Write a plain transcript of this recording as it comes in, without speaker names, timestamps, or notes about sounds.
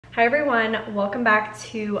Hi everyone, welcome back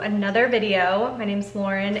to another video. My name's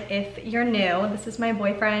Lauren. If you're new, this is my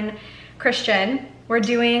boyfriend, Christian. We're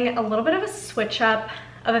doing a little bit of a switch up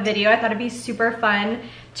of a video. I thought it'd be super fun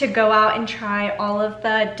to go out and try all of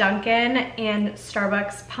the Dunkin' and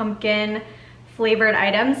Starbucks pumpkin flavored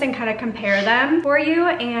items and kind of compare them for you.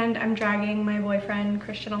 And I'm dragging my boyfriend,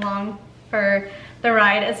 Christian, along for the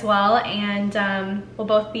ride as well. And we'll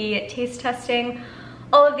both be taste testing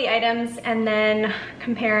all of the items and then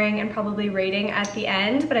comparing and probably rating at the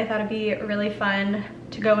end. But I thought it'd be really fun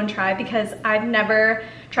to go and try because I've never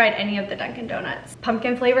tried any of the Dunkin' Donuts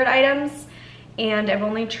pumpkin flavored items, and I've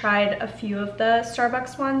only tried a few of the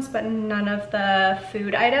Starbucks ones, but none of the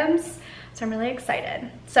food items. So I'm really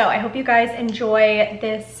excited. So I hope you guys enjoy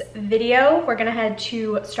this video. We're gonna head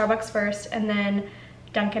to Starbucks first and then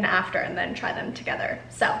Dunkin' after, and then try them together.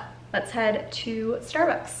 So let's head to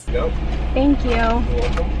Starbucks. Go. Thank you. You're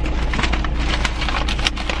welcome.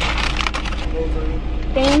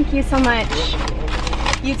 Thank you so much.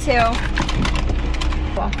 You too.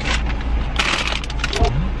 Cool.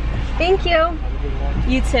 Thank you.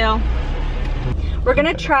 You too. We're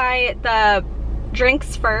gonna try the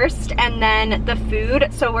drinks first and then the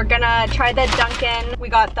food. So we're gonna try the Dunkin'. We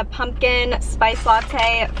got the pumpkin spice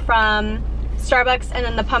latte from Starbucks, and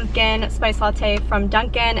then the pumpkin spice latte from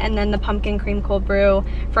Dunkin', and then the pumpkin cream cold brew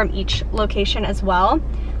from each location as well.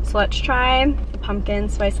 So let's try the pumpkin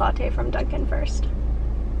spice latte from Dunkin' first.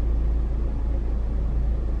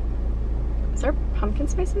 Is there pumpkin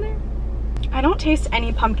spice in there? I don't taste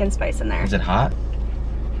any pumpkin spice in there. Is it hot?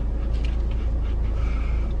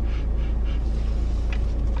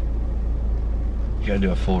 You gotta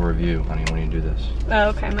do a full review, honey, when you do this. Oh,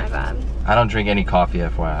 okay, my bad. I don't drink any coffee,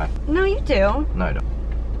 FYI. No, you do. No, I don't.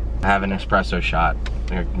 I have an espresso shot.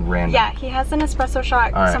 Like random. Yeah, he has an espresso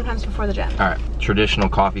shot sometimes before the gym. All right, traditional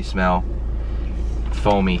coffee smell.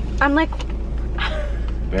 Foamy. I'm like,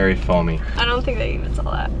 Very foamy. I don't think they even saw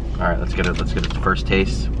that. All right, let's get it. Let's get it. First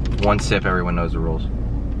taste. One sip. Everyone knows the rules.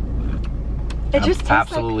 It just tastes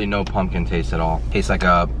absolutely no pumpkin taste at all. Tastes like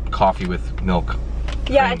a coffee with milk.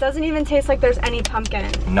 Yeah, cream. it doesn't even taste like there's any pumpkin.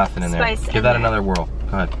 Nothing in there. Spice Give in that there. another whirl.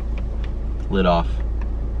 Go ahead. Lid off.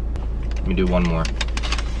 Let me do one more.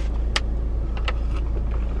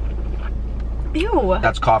 Ew.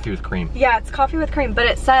 That's coffee with cream. Yeah, it's coffee with cream, but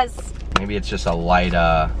it says, Maybe it's just a light,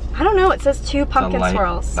 I don't know, it says 2 pumpkin light,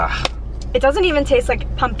 swirls. Ugh. It doesn't even taste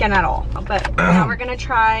like pumpkin at all. But now we're gonna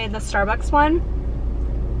try the Starbucks one.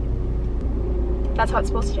 That's how it's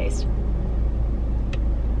supposed to taste.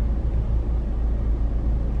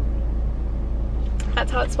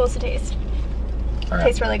 That's how it's supposed to taste. All right.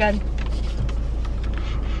 Tastes really good.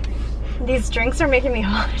 These drinks are making me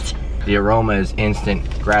hot. The aroma is instant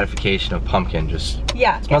gratification of pumpkin. Just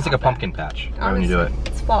Yeah. it smells like a pumpkin patch right when you do it.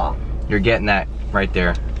 It's fall. You're getting that right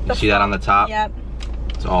there. You see that on the top? Yep.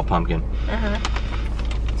 It's all pumpkin. Uh-huh.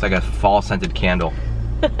 It's like a fall scented candle.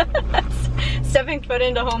 Stepping foot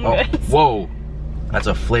into home Oh, goods. whoa. That's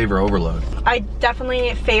a flavor overload. I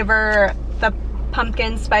definitely favor the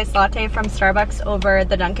pumpkin spice latte from Starbucks over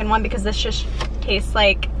the Dunkin' one because this just tastes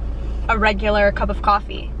like a regular cup of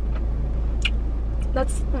coffee.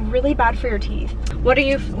 That's really bad for your teeth. What are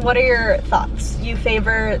your thoughts? You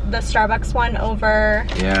favor the Starbucks one over?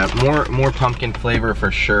 Yeah, more pumpkin flavor for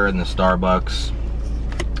sure in the Starbucks.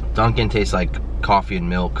 Dunkin' tastes like coffee and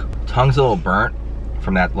milk. Tongue's a little burnt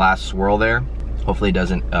from that last swirl there. Hopefully it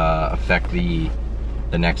doesn't affect the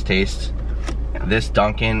next taste. This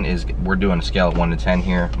Dunkin' we're doing a scale of 1 to 10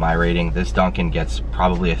 here, my rating. This Dunkin' gets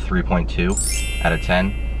probably a 3.2 out of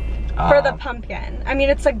 10. For the pumpkin. I mean,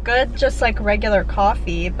 it's a good, just like regular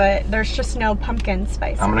coffee, but there's just no pumpkin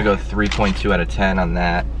spice. I'm gonna go 3.2 out of 10 on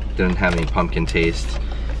that. Didn't have any pumpkin taste.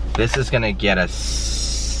 This is gonna get a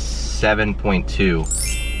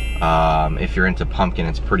 7.2. If you're into pumpkin,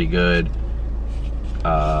 it's pretty good.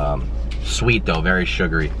 Sweet though, very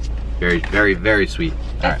sugary. Very, very, very sweet.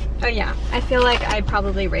 All right. Oh yeah, I feel like I'd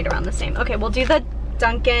probably rate around the same. Okay, we'll do the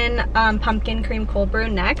Dunkin' pumpkin cream cold brew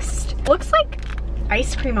next. Looks like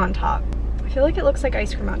ice cream on top. I feel like it looks like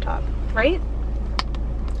ice cream on top, right?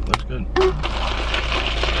 Looks good.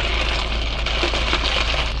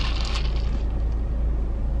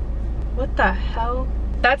 What the hell?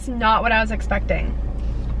 That's not what I was expecting.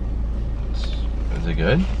 Is it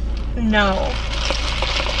good? No.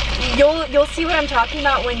 You'll see what I'm talking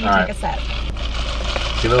about when you All take right. a sip.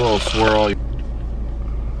 Give it a little swirl.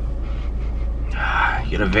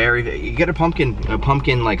 You get a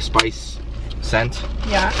pumpkin like spice scent.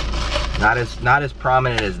 Yeah. Not as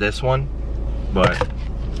prominent as this one, but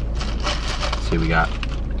let's see what we got.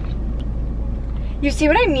 You see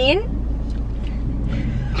what I mean?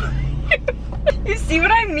 You see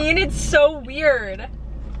what I mean? It's so weird.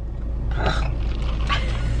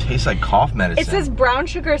 Tastes like cough medicine. It says brown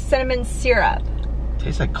sugar cinnamon syrup.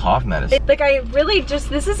 Tastes like cough medicine. Like I really just,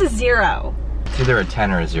 this is a 0. It's either a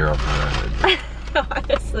 10 or a 0 for me.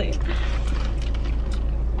 Honestly.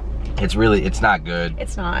 It's not good.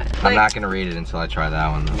 It's not. I'm not gonna rate it until I try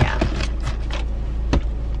that one though. Yeah.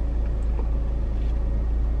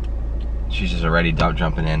 She's just already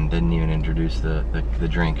jumping in, didn't even introduce the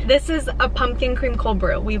drink. This is a pumpkin cream cold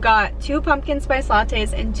brew. We've got 2 pumpkin spice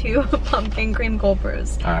lattes and 2 pumpkin cream cold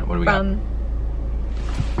brews. All right, what do we got?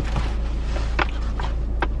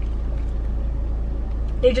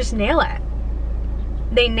 They just nail it.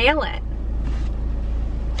 They nail it.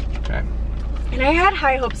 Okay. And I had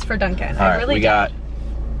high hopes for Dunkin'. I really did. Got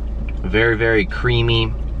very, very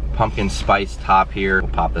creamy pumpkin spice top here.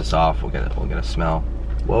 We'll pop this off. We'll get a smell.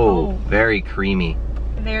 Whoa, Oh. very creamy.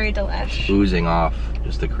 Very delish. Oozing off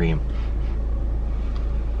just the cream.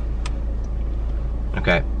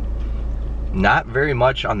 Okay. Not very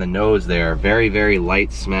much on the nose there. Very, very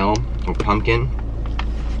light smell of pumpkin,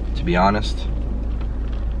 to be honest.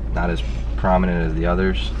 Not as prominent as the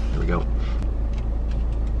others. Here we go.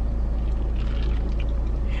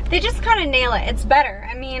 They just kind of nail it. It's better.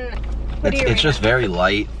 I mean, It's just very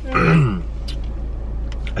light.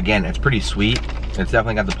 Again, it's pretty sweet. It's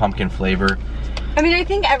definitely got the pumpkin flavor. I mean, I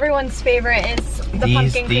think everyone's favorite is the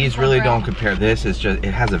pumpkin cream These really cold brew. don't compare. This is just,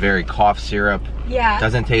 it has a very cough syrup. Yeah.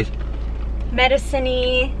 Doesn't taste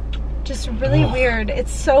Medicine-y. Just really weird.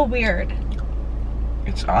 It's so weird.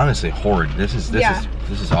 It's honestly horrid. This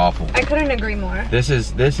is awful. I couldn't agree more. This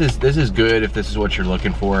is good if this is what you're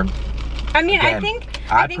looking for. I mean, Again,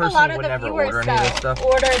 I think a lot of would the never viewers order any of this stuff.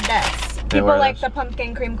 ordered this. They People order like this? the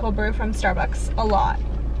pumpkin cream cold brew from Starbucks a lot.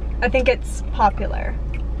 I think it's popular.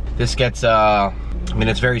 This gets I mean,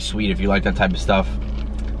 it's very sweet if you like that type of stuff.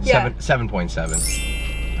 Yeah.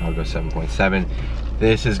 7.7. I'll go 7.7.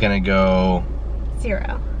 This is gonna go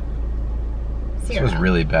 0. This was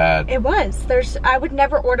really bad. It was. I would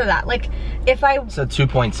never order that. Like, if I... It's a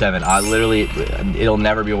 2.7. I literally, it'll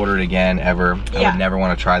never be ordered again, ever. I would never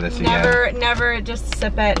want to try this again. Never, just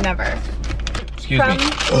sip it, never. Excuse me.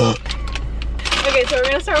 Okay, so we're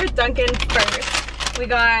gonna start with Dunkin' first. We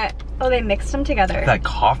got, oh, they mixed them together. That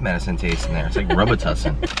cough medicine taste in there. It's like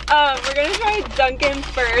Robitussin. We're gonna try Dunkin'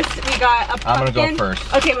 first. We got a pumpkin. I'm gonna go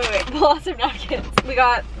first. Okay, wait. Pull out some napkins. We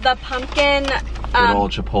got the pumpkin. Good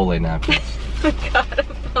old Chipotle napkins. We got a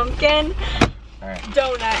pumpkin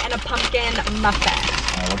donut and a pumpkin muffin.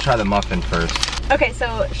 Alright, we'll try the muffin first. Okay,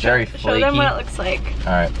 so show them what it looks like.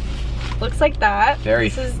 Alright. Looks like that. Very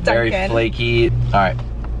flaky. Alright.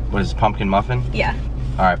 What is this, pumpkin muffin? Yeah.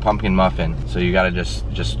 Alright, pumpkin muffin. So you gotta just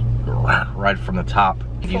right from the top.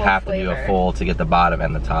 You have to do a full to get the bottom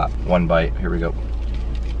and the top. One bite. Here we go.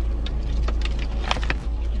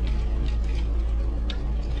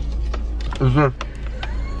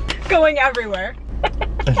 Going everywhere.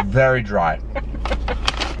 It's very dry.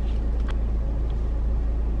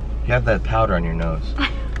 You have that powder on your nose.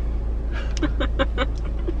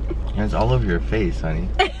 It's all over your face, honey.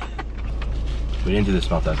 We didn't do the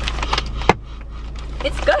smell test.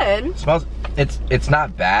 It's good. It smells, it's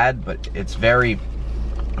not bad, but it's very,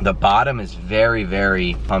 the bottom is very,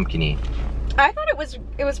 very pumpkin-y. I thought it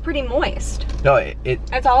was pretty moist. No,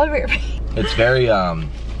 it's all over your face. It's very, no,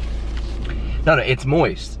 it's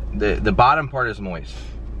moist. The bottom part is moist.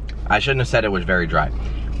 I shouldn't have said it was very dry.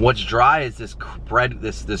 What's dry is this bread,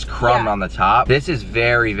 this crumb on the top. This is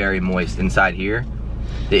very, very moist inside here.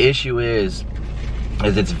 The issue is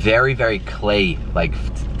it's very, very clay-like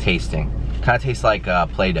tasting. Kind of tastes like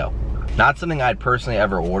Play-Doh. Not something I'd personally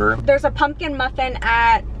ever order. There's a pumpkin muffin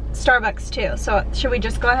at Starbucks too. So should we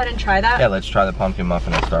just go ahead and try that? Yeah, let's try the pumpkin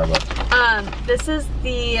muffin at Starbucks. This is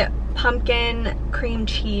the pumpkin cream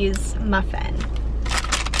cheese muffin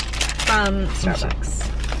from Starbucks.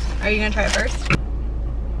 Are you gonna try it first?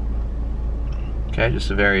 Okay,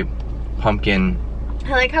 just a very pumpkin,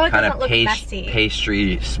 I like how it kind doesn't of look messy.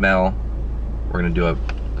 pastry smell. We're gonna do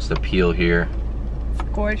just a peel here. It's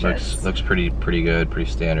gorgeous. Looks pretty good,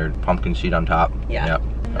 pretty standard. Pumpkin seed on top. Yeah. Yep.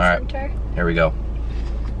 In the All right, center. here we go.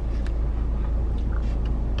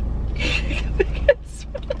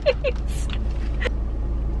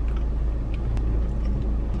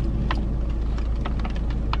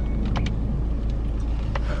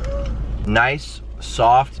 Nice,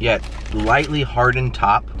 soft, yet lightly hardened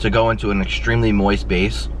top to go into an extremely moist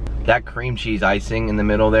base. That cream cheese icing in the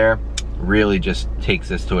middle there really just takes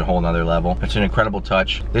this to a whole nother level. It's an incredible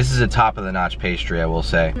touch. This is a top of the notch pastry, I will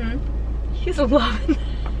say. He's loving that.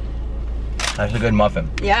 That's a good muffin.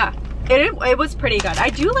 Yeah, it was pretty good.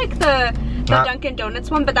 I do like the Dunkin'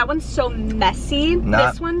 Donuts one, but that one's so messy.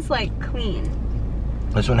 This one's like clean.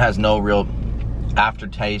 This one has no real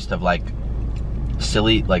aftertaste of like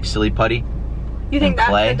silly putty. You think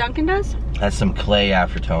that the Dunkin' does? Has some clay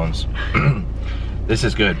aftertones. This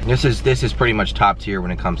is good. This is pretty much top tier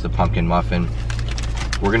when it comes to pumpkin muffin.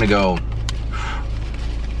 We're gonna go.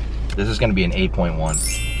 This is gonna be an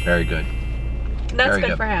 8.1. Very good. That's very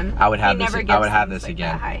good for him. I would have this. I would have this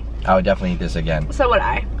again. I would definitely eat this again. So would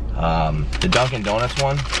I. The Dunkin' Donuts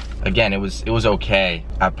one, again, it was okay.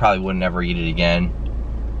 I probably would never eat it again.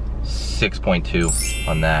 6.2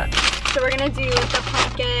 on that. So we're gonna do the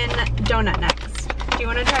pumpkin donut next. Do you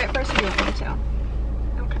want to try it first, or do you want me to?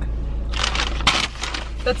 Okay.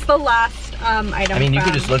 That's the last item. I mean, you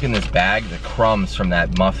could just look in this bag. The crumbs from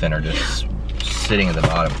that muffin are just sitting at the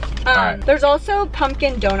bottom. All right. There's also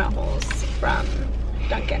pumpkin donut holes from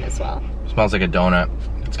Dunkin' as well. Smells like a donut.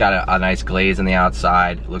 It's got a nice glaze on the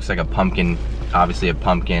outside. It looks like a pumpkin, obviously a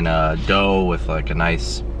pumpkin dough with like a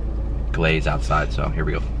nice glaze outside. So here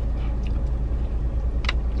we go.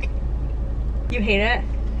 You hate it?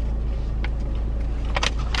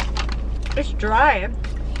 It's dry.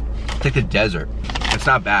 It's like the desert. It's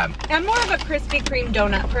not bad. I'm more of a Krispy Kreme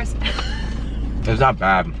donut person. It's not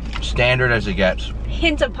bad. Standard as it gets.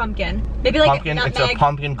 Hint of pumpkin. Maybe like pumpkin. It's a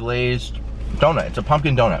pumpkin glazed donut. It's a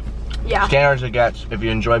pumpkin donut. Yeah. Standard as it gets. If you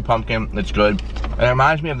enjoy pumpkin, it's good. And it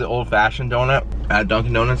reminds me of the old-fashioned donut at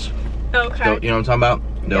Dunkin' Donuts. Okay. So, you know what I'm talking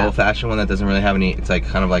about? The old-fashioned one that doesn't really have any. It's like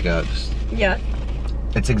kind of like a. Yeah.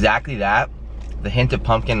 It's exactly that. The hint of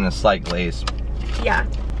pumpkin and a slight glaze. Yeah.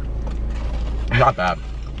 Not bad.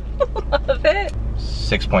 Love it.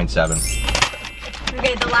 6.7.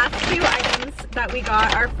 Okay, the last two items that we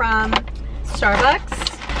got are from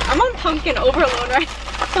Starbucks. I'm on pumpkin overload right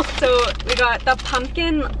now. So we got the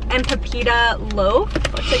pumpkin and pepita loaf.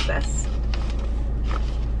 Looks like this.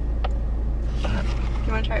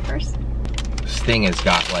 You want to try it first? This thing has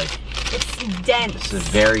got like. It's dense. This is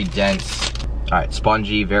very dense. All right,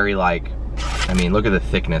 spongy, very like. I mean, look at the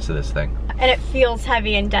thickness of this thing. And it feels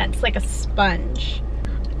heavy and dense, like a sponge.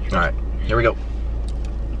 All right, here we go.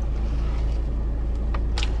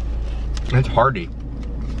 It's hearty.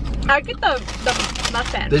 I get the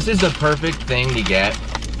muffin. This is the perfect thing to get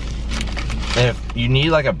if you need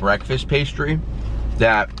like a breakfast pastry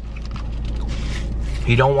that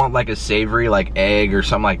you don't want like a savory like egg or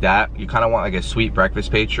something like that. You kind of want like a sweet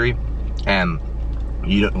breakfast pastry and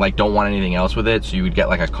you don't want anything else with it, so you would get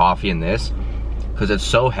like a coffee in this because it's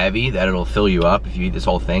so heavy that it'll fill you up. If you eat this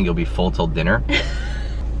whole thing, you'll be full till dinner.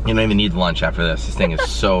 You don't even need lunch after this. This thing is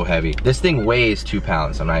so heavy. This thing weighs 2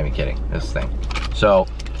 pounds. I'm not even kidding, this thing. So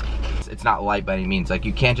it's not light by any means. Like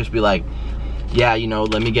you can't just be like, yeah, you know,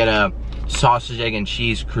 let me get a sausage, egg, and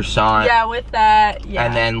cheese croissant. Yeah, with that, yeah.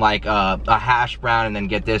 And then like a hash brown and then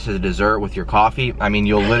get this as a dessert with your coffee. I mean,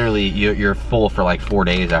 you'll literally, you're full for like 4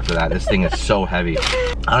 days after that. This thing is so heavy.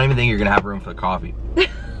 I don't even think you're gonna have room for the coffee.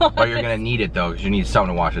 But you're gonna need it though, because you need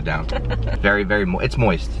something to wash it down. Very, very moist. It's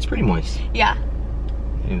moist. It's pretty moist. Yeah.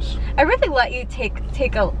 I really let you take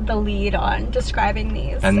the lead on describing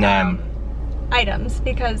these and then items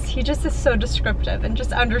because he just is so descriptive and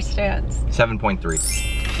just understands. 7.3.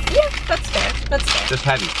 Yeah, that's fair. That's fair. Just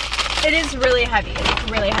heavy. It is really heavy. It's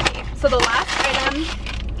really heavy. So the last item,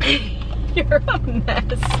 you're a mess.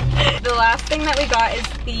 The last thing that we got is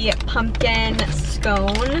the pumpkin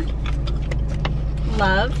scone.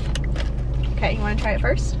 Love. Okay, you want to try it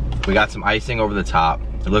first? We got some icing over the top.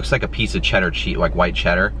 It looks like a piece of cheddar cheese, like white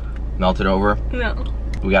cheddar, melted over. No.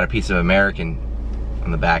 We got a piece of American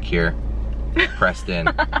on the back here, pressed in.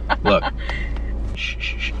 Look. Shh,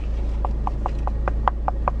 shh, shh.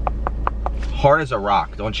 Hard as a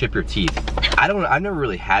rock. Don't chip your teeth. I've never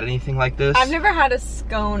really had anything like this. I've never had a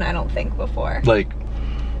scone, I don't think, before. Like,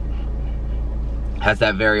 has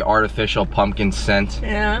that very artificial pumpkin scent.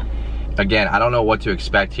 Yeah. Again, I don't know what to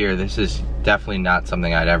expect here. This is definitely not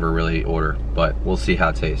something I'd ever really order, but we'll see how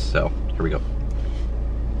it tastes. So, here we go.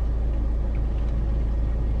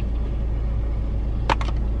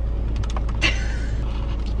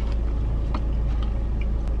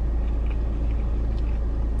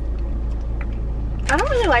 I don't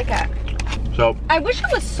really like it. So, I wish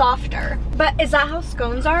it was softer, but is that how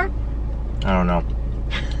scones are? I don't know.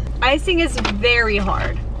 Icing is very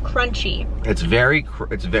hard, crunchy. It's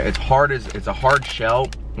hard it's a hard shell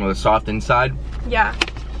with a soft inside. Yeah.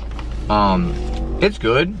 It's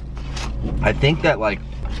good. I think that like,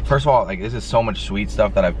 first of all, like this is so much sweet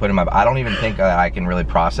stuff that I've put in my, I don't even think that I can really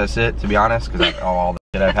process it, to be honest, because all the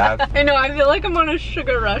shit I've had. I know, I feel like I'm on a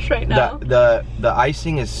sugar rush right now. The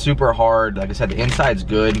icing is super hard. Like I said, the inside's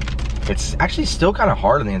good. It's actually still kind of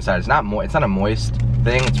hard on the inside. It's not it's not a moist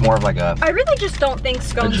thing. It's more of like a. I really just don't think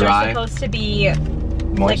scones are supposed to be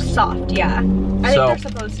moist. Like soft. Yeah, I think they're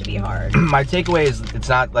supposed to be hard. My takeaway is it's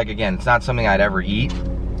not like, again, it's not something I'd ever eat.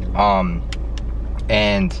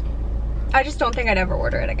 And I just don't think I'd ever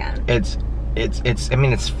order it again. I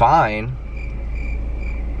mean, it's fine.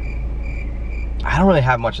 I don't really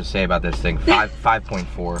have much to say about this thing.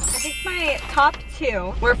 5.4. I think my top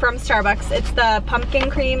two were from Starbucks. It's the pumpkin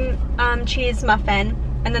cream cheese muffin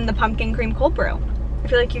and then the pumpkin cream cold brew. I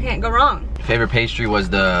feel like you can't go wrong. Favorite pastry was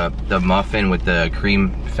the muffin with the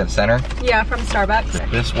cream center. Yeah, from Starbucks.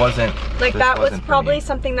 This wasn't like that was probably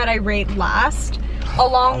something that I rate last,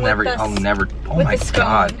 along with the oh my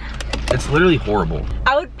god. It's literally horrible.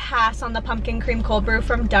 I would pass on the pumpkin cream cold brew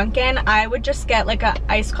from Dunkin. I would just get like a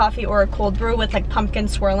iced coffee or a cold brew with like pumpkin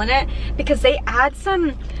swirl in it, because they add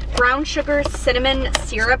some brown sugar cinnamon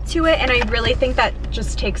syrup to it, and I really think that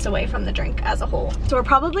just takes away from the drink as a whole. So we're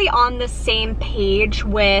probably on the same page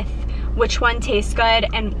with which one tastes good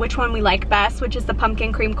and which one we like best, which is the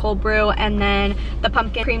pumpkin cream cold brew and then the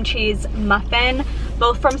pumpkin cream cheese muffin,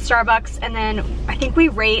 both from Starbucks. And then I think we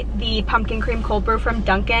rate the pumpkin cream cold brew from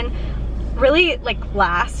Dunkin' really like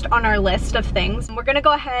last on our list of things. We're gonna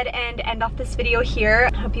go ahead and end off this video here.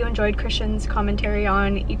 I hope you enjoyed Christian's commentary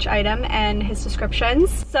on each item and his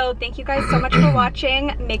descriptions. So thank you guys so much for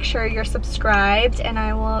watching. Make sure you're subscribed, and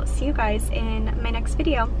I will see you guys in my next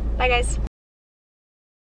video. Bye guys.